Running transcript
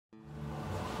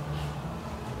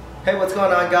Hey, what's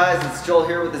going on, guys? It's Joel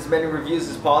here with as many reviews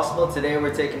as possible. Today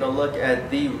we're taking a look at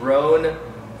the Rhone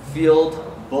Field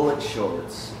Bullitt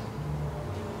shorts.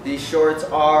 These shorts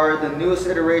are the newest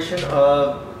iteration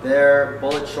of their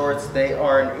Bullitt shorts. They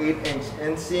are an 8-inch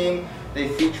inseam. They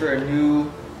feature a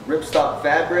new ripstop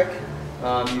fabric.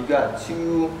 You've got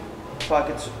two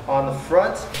pockets on the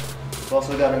front. You've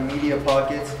also got a media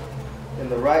pocket in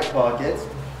the right pocket.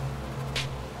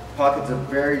 Pockets are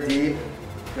very deep.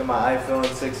 Got my iPhone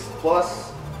 6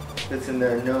 Plus, fits in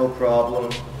there no problem.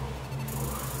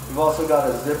 We've also got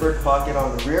a zippered pocket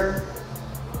on the rear.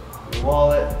 Your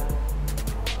wallet,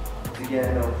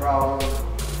 again, no problem.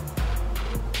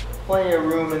 Plenty of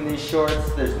room in these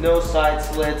shorts. There's no side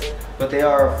slits, but they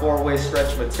are a 4-way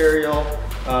stretch material.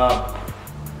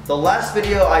 The last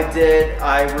video I did,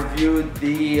 I reviewed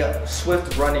the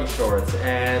Swift running shorts,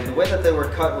 and the way that they were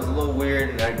cut was a little weird,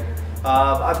 and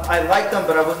I liked them,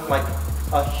 but I wasn't like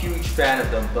a huge fan of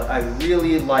them. But I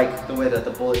really like the way that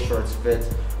the Bullitt shorts fit.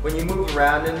 When you move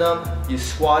around in them, you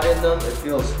squat in them, it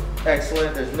feels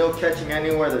excellent. There's no catching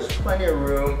anywhere, there's plenty of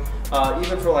room.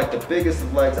 Even for like the biggest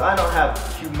of legs, I don't have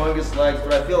humongous legs,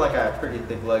 but I feel like I have pretty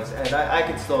thick legs, and I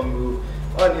can still move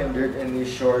unhindered in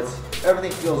these shorts.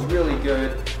 Everything feels really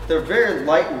good. They're very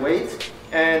lightweight,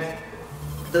 and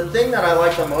the thing that I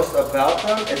like the most about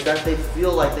them is that they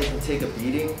feel like they can take a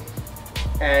beating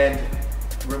and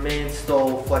remain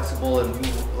still flexible and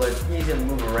move, like easy to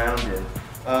move around in.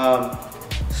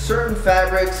 Certain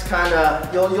fabrics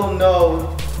you'll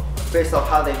know based off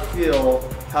how they feel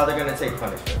how they're gonna take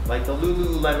punishment. Like the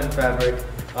Lululemon fabric,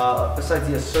 besides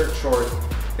the assert short,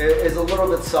 it is a little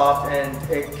bit soft and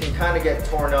it can kind of get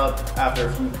torn up after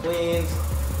a few cleans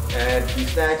and a few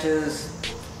snatches,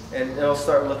 and it'll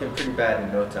start looking pretty bad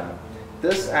in no time.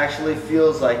 This actually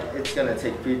feels like it's gonna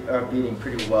take a beating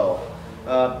pretty well.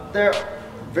 They're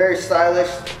very stylish,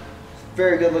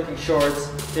 very good looking shorts.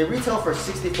 They retail for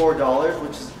 $64,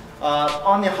 which is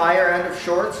on the higher end of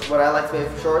shorts, what I like to pay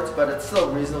for shorts, but it's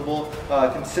still reasonable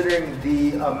considering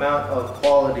the amount of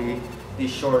quality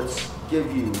these shorts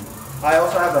give you. I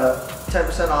also have a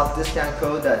 10% off discount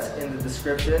code that's in the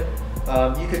description.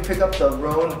 You can pick up the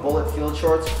Rhone Bullitt Field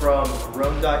Shorts from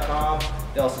Rhone.com.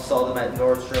 They also sell them at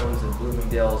Nordstrom's and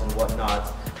Bloomingdale's and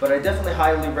whatnot. But I definitely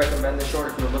highly recommend this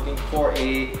short if you're looking for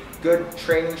a good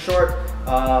training short.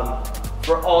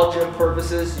 For all gym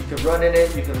purposes, you can run in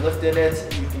it, you can lift in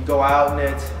it, you can go out in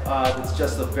it. It's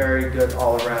just a very good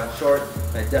all-around short.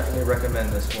 I definitely recommend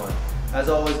this one. As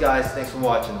always, guys, thanks for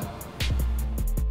watching.